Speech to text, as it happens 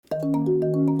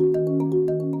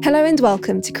Hello and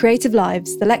welcome to Creative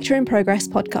Lives, the Lecture in Progress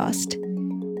podcast.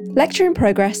 Lecture in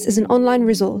Progress is an online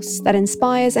resource that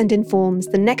inspires and informs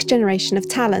the next generation of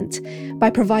talent by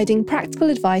providing practical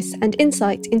advice and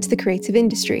insight into the creative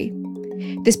industry.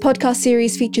 This podcast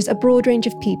series features a broad range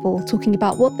of people talking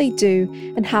about what they do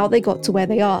and how they got to where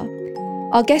they are.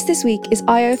 Our guest this week is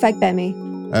Ayo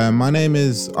Fagbemi. My name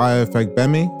is Ayo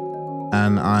Fagbemi,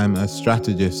 and I'm a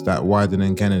strategist at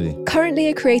Wieden & Kennedy. Currently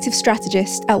a creative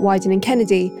strategist at Wieden &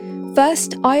 Kennedy,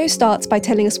 first, Ayo starts by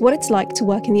telling us what it's like to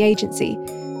work in the agency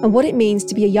and what it means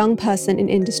to be a young person in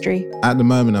industry. At the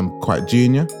moment, I'm quite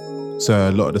junior, so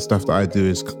a lot of the stuff that I do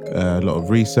is a lot of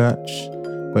research,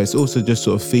 but it's also just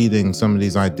sort of feeding some of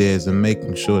these ideas and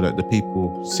making sure that the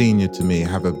people senior to me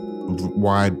have a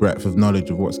wide breadth of knowledge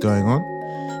of what's going on.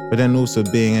 But then also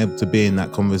being able to be in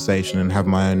that conversation and have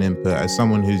my own input. As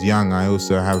someone who's young, I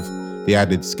also have the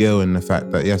added skill in the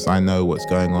fact that, yes, I know what's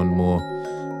going on more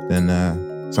than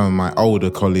some of my older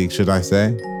colleagues, should I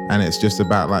say. And it's just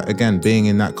about, again, being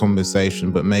in that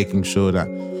conversation, but making sure that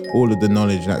all of the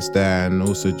knowledge that's there, and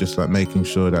also just making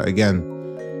sure that, again,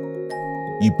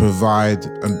 you provide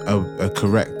a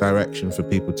correct direction for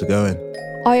people to go in.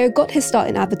 Ayo got his start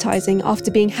in advertising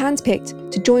after being handpicked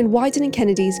to join Wieden &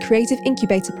 Kennedy's creative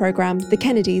incubator programme, The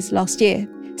Kennedys, last year.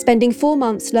 Spending 4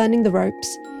 months learning the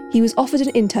ropes, he was offered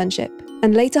an internship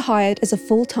and later hired as a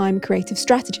full-time creative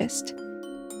strategist.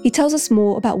 He tells us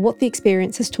more about what the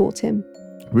experience has taught him.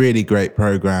 Really great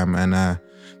programme, and there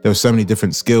were so many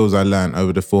different skills I learned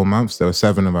over the 4 months. There were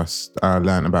 7 of us. I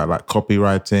learned about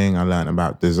copywriting, I learned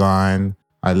about design,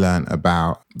 I learned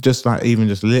about just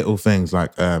little things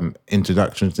like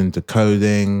introductions into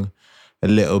coding, a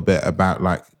little bit about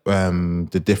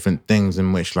the different things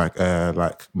in which Mike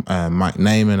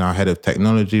Naiman, our head of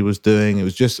technology, was doing. It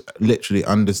was just literally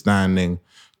understanding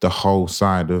the whole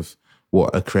side of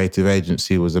what a creative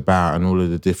agency was about and all of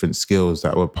the different skills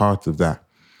that were part of that.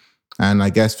 And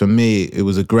I guess for me, it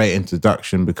was a great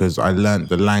introduction because I learned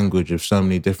the language of so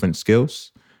many different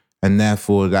skills. And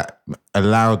therefore, that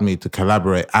allowed me to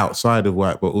collaborate outside of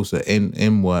work, but also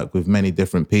in work with many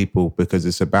different people, because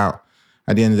it's about,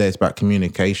 at the end of the day, it's about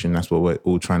communication. That's what we're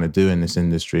all trying to do in this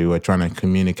industry. We're trying to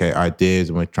communicate ideas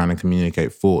and we're trying to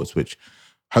communicate thoughts, which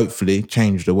hopefully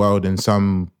change the world in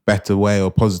some better way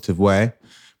or positive way.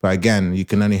 But again, you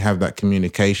can only have that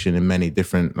communication in many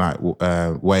different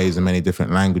ways and many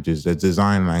different languages. There's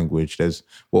design language. There's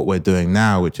what we're doing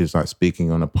now, which is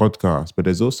speaking on a podcast. But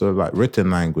there's also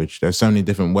written language. There's so many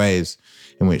different ways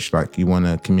in which you want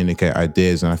to communicate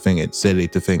ideas. And I think it's silly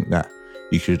to think that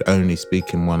you should only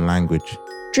speak in one language.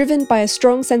 Driven by a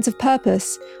strong sense of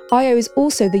purpose, Ayo is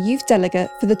also the youth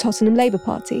delegate for the Tottenham Labour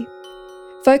Party.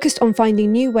 Focused on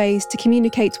finding new ways to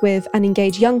communicate with and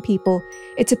engage young people,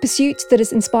 it's a pursuit that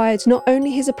has inspired not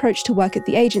only his approach to work at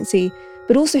the agency,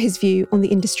 but also his view on the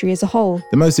industry as a whole.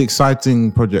 The most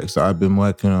exciting projects that I've been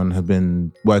working on have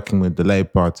been working with the Labour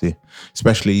Party,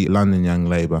 especially London Young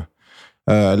Labour.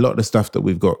 A lot of the stuff that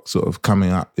we've got sort of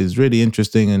coming up is really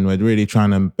interesting, and we're really trying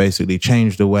to basically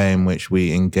change the way in which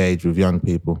we engage with young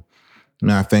people.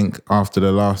 And I think after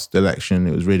the last election,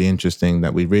 it was really interesting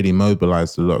that we really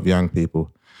mobilized a lot of young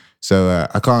people. So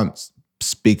I can't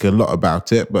speak a lot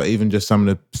about it, but even just some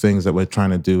of the things that we're trying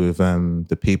to do with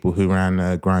the people who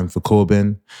ran Grind for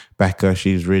Corbyn. Becca,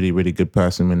 she's really, really good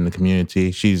person in the community.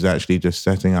 She's actually just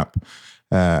setting up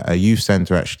a youth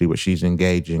centre, actually, which she's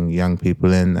engaging young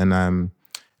people in. And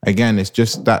again, it's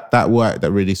just that work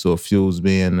that really sort of fuels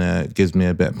me and gives me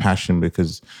a bit of passion,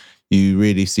 because you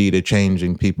really see the change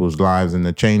in people's lives and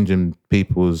the change in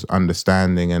people's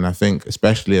understanding. And I think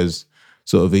especially as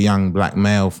sort of a young black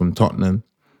male from Tottenham,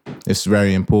 it's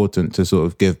very important to sort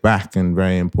of give back and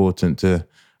very important to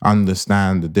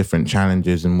understand the different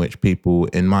challenges in which people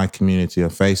in my community are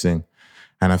facing.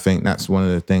 And I think that's one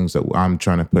of the things that I'm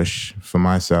trying to push for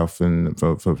myself and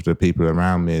for the people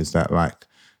around me, is that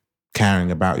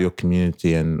caring about your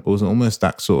community, and also almost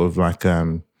that sort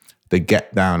of the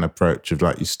get down approach of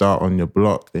you start on your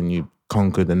block, then you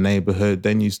conquer the neighborhood,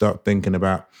 then you start thinking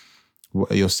about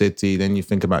your city, then you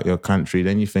think about your country,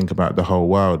 then you think about the whole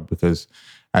world. Because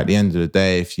at the end of the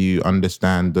day, if you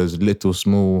understand those little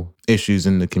small issues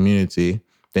in the community,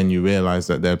 then you realize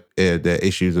that they're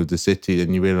issues of the city,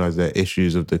 then you realize they're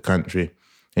issues of the country,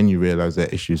 and you realize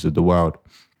they're issues of the world.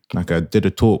 I did a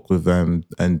talk with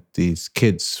and these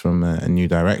kids from A New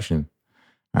Direction.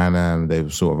 And they were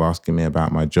sort of asking me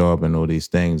about my job and all these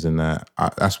things. And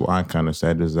that's what I kind of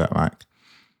said, is that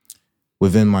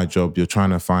within my job, you're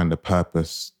trying to find a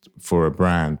purpose for a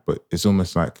brand, but it's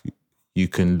almost like you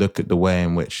can look at the way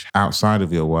in which outside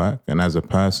of your work and as a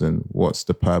person, what's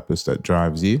the purpose that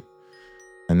drives you?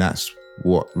 And that's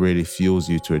what really fuels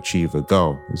you to achieve a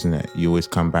goal, isn't it? You always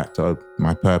come back to, oh,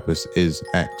 my purpose is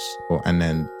X, and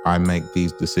then I make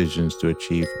these decisions to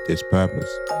achieve this purpose.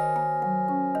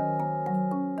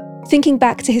 Thinking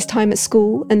back to his time at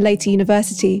school and later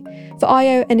university, for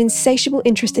Ayo, an insatiable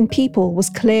interest in people was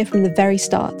clear from the very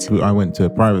start. I went to a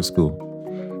private school.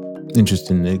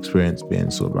 Interesting experience being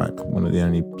sort of like one of the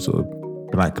only sort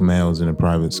of black males in a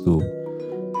private school.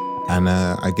 And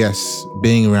I guess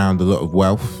being around a lot of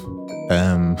wealth,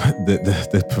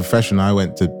 the profession I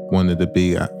wanted to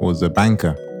be was a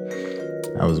banker.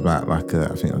 I was about I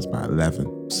think I was about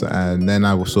 11. So, and then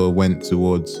I sort of went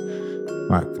towards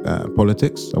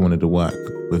politics. I wanted to work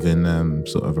within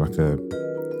sort of like a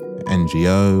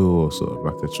NGO or sort of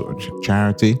like a sort of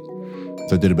charity.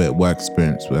 So I did a bit of work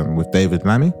experience with David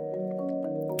Lammy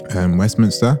in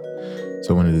Westminster.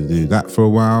 So I wanted to do that for a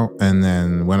while. And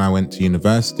then when I went to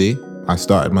university, I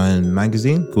started my own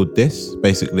magazine called This.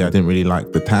 Basically, I didn't really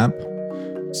like the tab.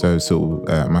 So sort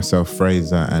of myself,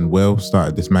 Fraser and Will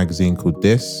started this magazine called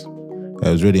This. It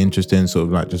was really interesting, sort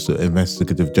of like just sort of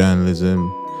investigative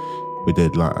journalism. We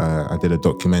did I did a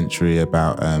documentary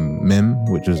about Mim,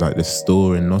 which was like this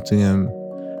store in Nottingham.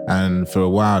 And for a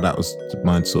while, that was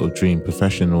my sort of dream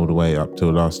profession all the way up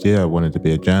till last year. I wanted to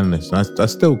be a journalist. I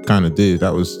still kind of do.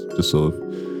 That was just sort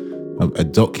of a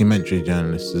documentary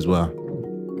journalist as well.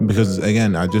 Because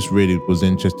again, I just really was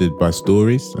interested by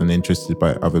stories and interested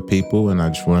by other people. And I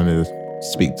just wanted to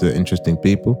speak to interesting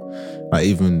people. Like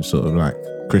even sort of like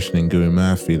Krishnan Guru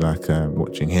Murphy,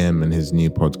 watching him and his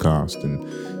new podcast, and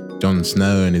Jon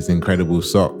Snow and his incredible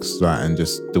socks, and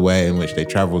just the way in which they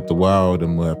traveled the world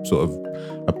and were sort of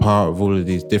a part of all of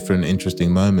these different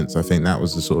interesting moments. I think that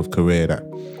was the sort of career that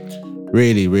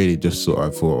really, really just sort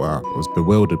of thought I was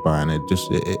bewildered by. And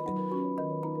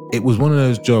it was one of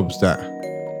those jobs that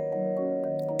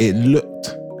it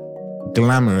looked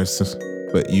glamorous,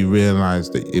 but you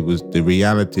realized that it was the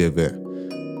reality of it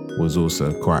was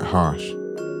also quite harsh.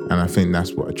 And I think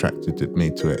that's what attracted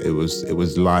me to it. It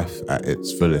was life at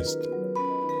its fullest,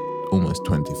 almost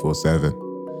 24/7.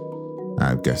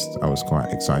 I guess I was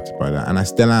quite excited by that, and I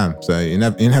still am. So you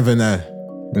never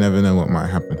know what might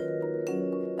happen.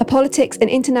 A politics and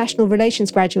international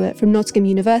relations graduate from Nottingham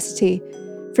University,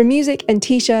 from music and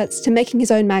t-shirts to making his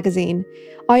own magazine,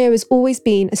 Ayo has always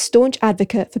been a staunch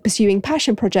advocate for pursuing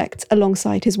passion projects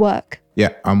alongside his work. Yeah,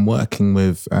 I'm working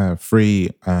with 3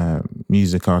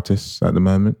 music artists at the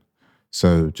moment.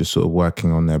 So just sort of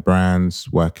working on their brands,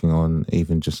 working on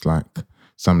even just like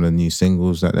some of the new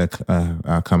singles that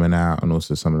are coming out, and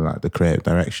also some of like the creative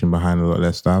direction behind a lot of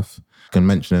their stuff. I can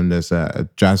mention them. There's a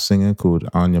jazz singer called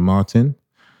Anya Martin.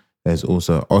 There's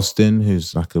also Austin,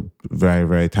 who's like a very,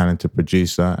 very talented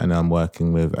producer. And I'm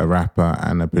working with a rapper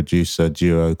and a producer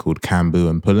duo called Cambu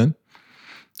and Pullin.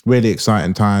 Really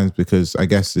exciting times, because I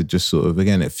guess it just sort of,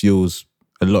 again, it fuels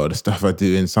a lot of the stuff I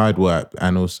do inside work.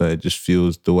 And also it just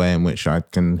fuels the way in which I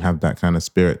can have that kind of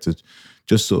spirit to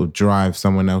just sort of drive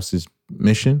someone else's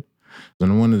mission.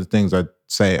 And one of the things I'd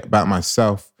say about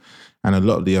myself and a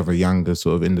lot of the other younger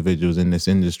sort of individuals in this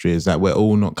industry is that we're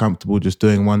all not comfortable just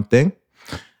doing one thing.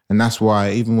 And that's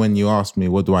why even when you asked me,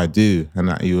 what do I do?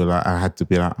 And you were like, I had to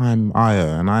be like, I'm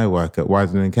Ayo and I work at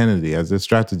Wiseman & Kennedy as a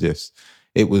strategist.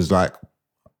 It was like,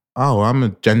 oh, I'm a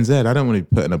Gen Z. I don't want to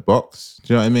be put in a box.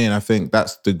 Do you know what I mean? I think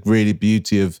that's the really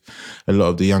beauty of a lot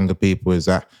of the younger people, is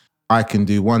that I can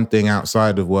do one thing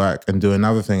outside of work and do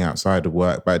another thing outside of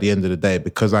work. But at the end of the day,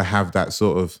 because I have that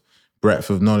sort of breadth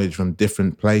of knowledge from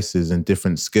different places and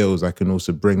different skills, I can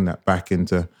also bring that back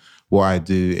into what I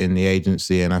do in the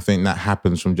agency. And I think that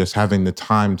happens from just having the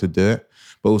time to do it,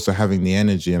 but also having the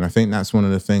energy. And I think that's one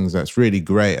of the things that's really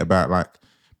great about like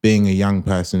being a young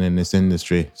person in this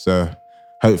industry. So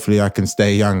hopefully I can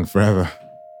stay young forever.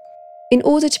 In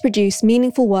order to produce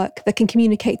meaningful work that can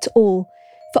communicate to all,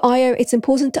 for Ayo, it's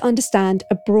important to understand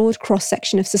a broad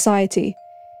cross-section of society.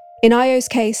 In Ayo's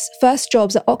case, first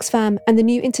jobs at Oxfam and The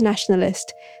New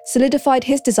Internationalist solidified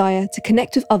his desire to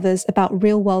connect with others about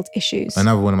real-world issues.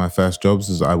 Another one of my first jobs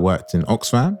is I worked in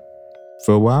Oxfam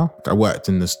for a while. I worked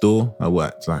in the store. I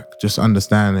worked like just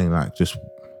understanding like just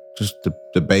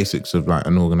the basics of like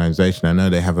an organization. I know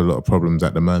they have a lot of problems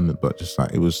at the moment, but just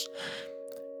like it was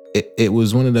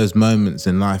one of those moments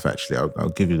in life. Actually, I'll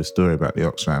give you the story about the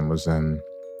Oxfam. Was in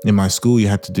my school you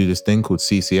had to do this thing called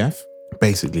CCF,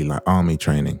 basically like army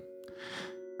training.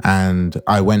 And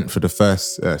I went for the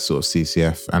first sort of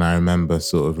CCF, and I remember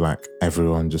sort of like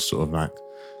everyone just sort of like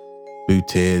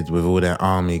booted with all their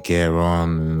army gear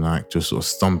on and like just sort of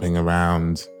stomping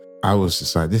around. I was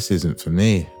just like, this isn't for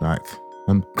me. Like,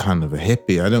 I'm kind of a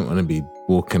hippie. I don't want to be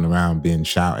walking around being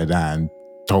shouted at and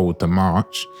told to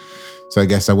march. So I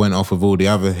guess I went off with all the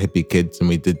other hippie kids and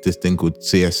we did this thing called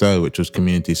CSO, which was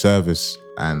community service.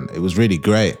 And it was really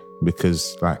great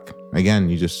because, like, again,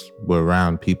 you just were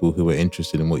around people who were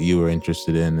interested in what you were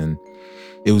interested in. And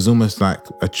it was almost like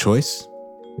a choice.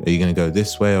 Are you going to go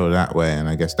this way or that way? And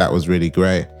I guess that was really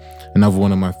great. Another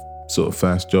one of my sort of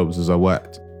first jobs was I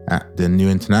worked at the New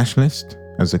Internationalist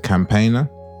as a campaigner.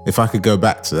 If I could go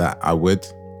back to that, I would.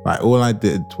 Like, all I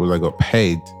did was I got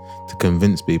paid to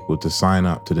convince people to sign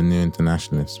up to the New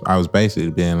Internationalist. I was basically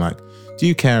being like, do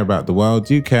you care about the world?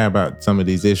 Do you care about some of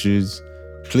these issues?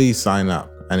 Please sign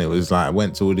up. And it was like, I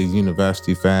went to all these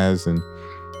university fairs and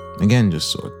again,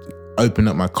 just sort of opened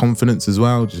up my confidence as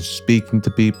well, just speaking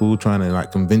to people, trying to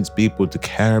like convince people to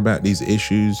care about these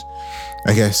issues.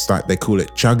 I guess like they call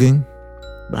it chugging.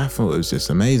 But I thought it was just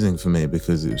amazing for me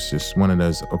because it was just one of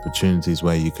those opportunities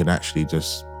where you could actually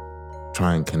just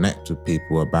try and connect with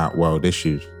people about world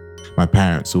issues. My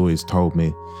parents always told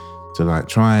me to like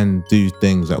try and do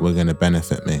things that were going to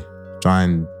benefit me. Try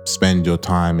and spend your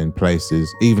time in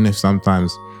places, even if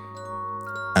sometimes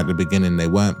at the beginning they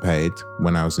weren't paid.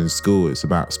 When I was in school, it's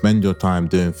about spend your time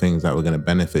doing things that were going to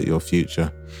benefit your future.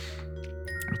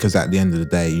 Because at the end of the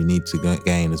day, you need to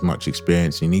gain as much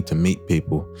experience. You need to meet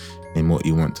people in what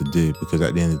you want to do. Because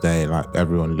at the end of the day, like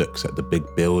everyone looks at the big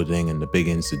building and the big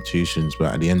institutions,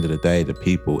 but at the end of the day, the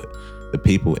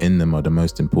people in them are the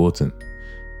most important.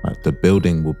 Like the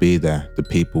building will be there, the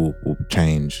people will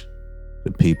change.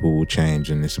 The people will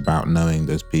change, and it's about knowing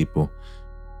those people.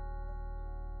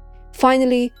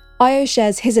 Finally, Ayo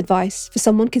shares his advice for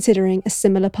someone considering a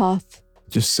similar path.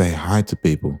 Just say hi to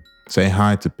people. Say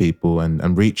hi to people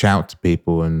and reach out to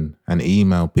people and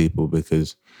email people,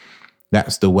 because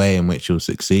that's the way in which you'll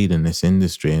succeed in this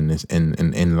industry, in this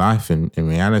in life, in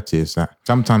reality, is that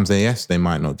sometimes they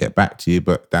might not get back to you,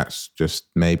 but that's just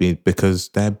maybe because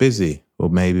they're busy or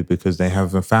maybe because they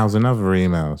have 1,000 other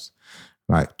emails.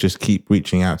 Like, just keep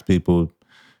reaching out to people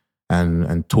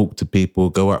and talk to people,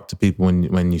 go up to people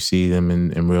when you see them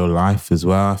in real life as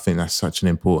well. I think that's such an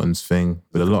important thing.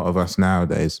 But a lot of us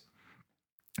nowadays,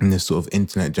 in this sort of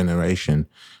internet generation,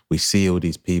 we see all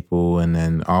these people and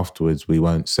then afterwards we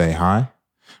won't say hi.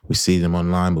 We see them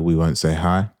online, but we won't say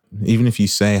hi. Even if you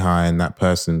say hi and that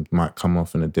person might come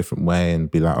off in a different way and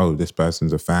be like, oh, this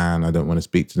person's a fan, I don't want to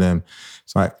speak to them.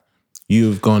 It's like,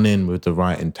 you've gone in with the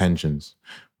right intentions.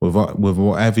 With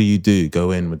whatever you do, go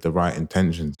in with the right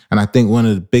intentions. And I think one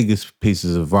of the biggest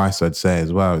pieces of advice I'd say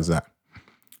as well is that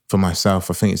for myself,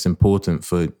 I think it's important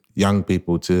for young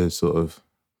people to sort of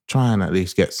try and at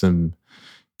least get some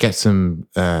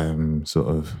sort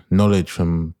of knowledge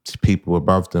from people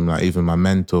above them. Like even my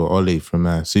mentor, Ollie from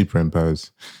Superimpose.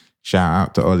 Shout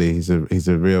out to Ollie. He's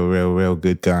a real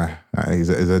good guy. He's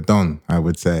a don, I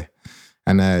would say.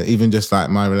 And even just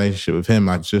like my relationship with him,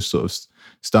 I just sort of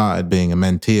started being a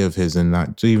mentee of his, and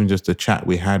like even just the chat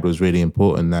we had was really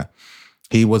important. That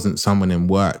he wasn't someone in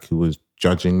work who was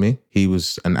judging me. He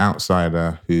was an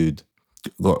outsider who'd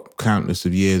got countless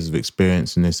of years of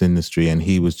experience in this industry, and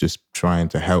he was just trying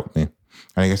to help me.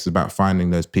 And I guess it's about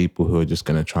finding those people who are just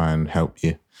going to try and help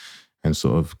you and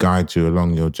sort of guide you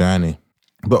along your journey.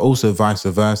 But also vice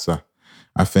versa.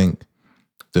 I think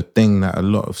the thing that a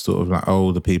lot of sort of like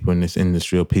older people in this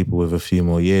industry or people with a few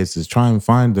more years is try and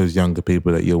find those younger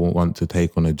people that you'll want to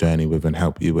take on a journey with and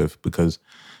help you with, because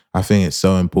I think it's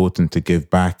so important to give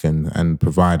back and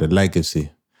provide a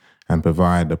legacy and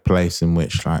provide a place in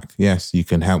which, like, yes, you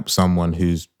can help someone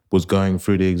was going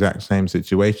through the exact same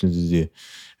situations as you,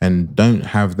 and don't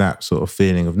have that sort of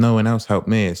feeling of no one else helped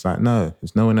me. It's like, no,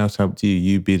 if no one else helped you,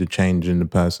 you be the change in the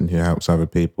person who helps other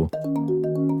people.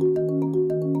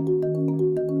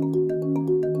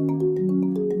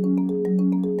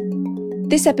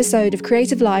 This episode of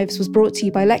Creative Lives was brought to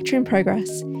you by Lecture in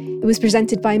Progress. It was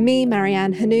presented by me,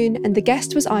 Marianne Hanoun, and the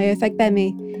guest was Ayo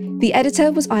Fagbemi. The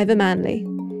editor was Ivor Manley.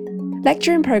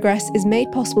 Lecture in Progress is made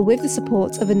possible with the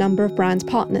support of a number of brand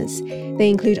partners. They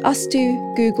include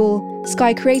Us2, Google,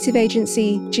 Sky Creative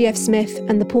Agency, GF Smith,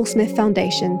 and the Paul Smith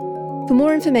Foundation. For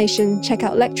more information, check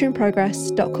out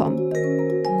lectureinprogress.com.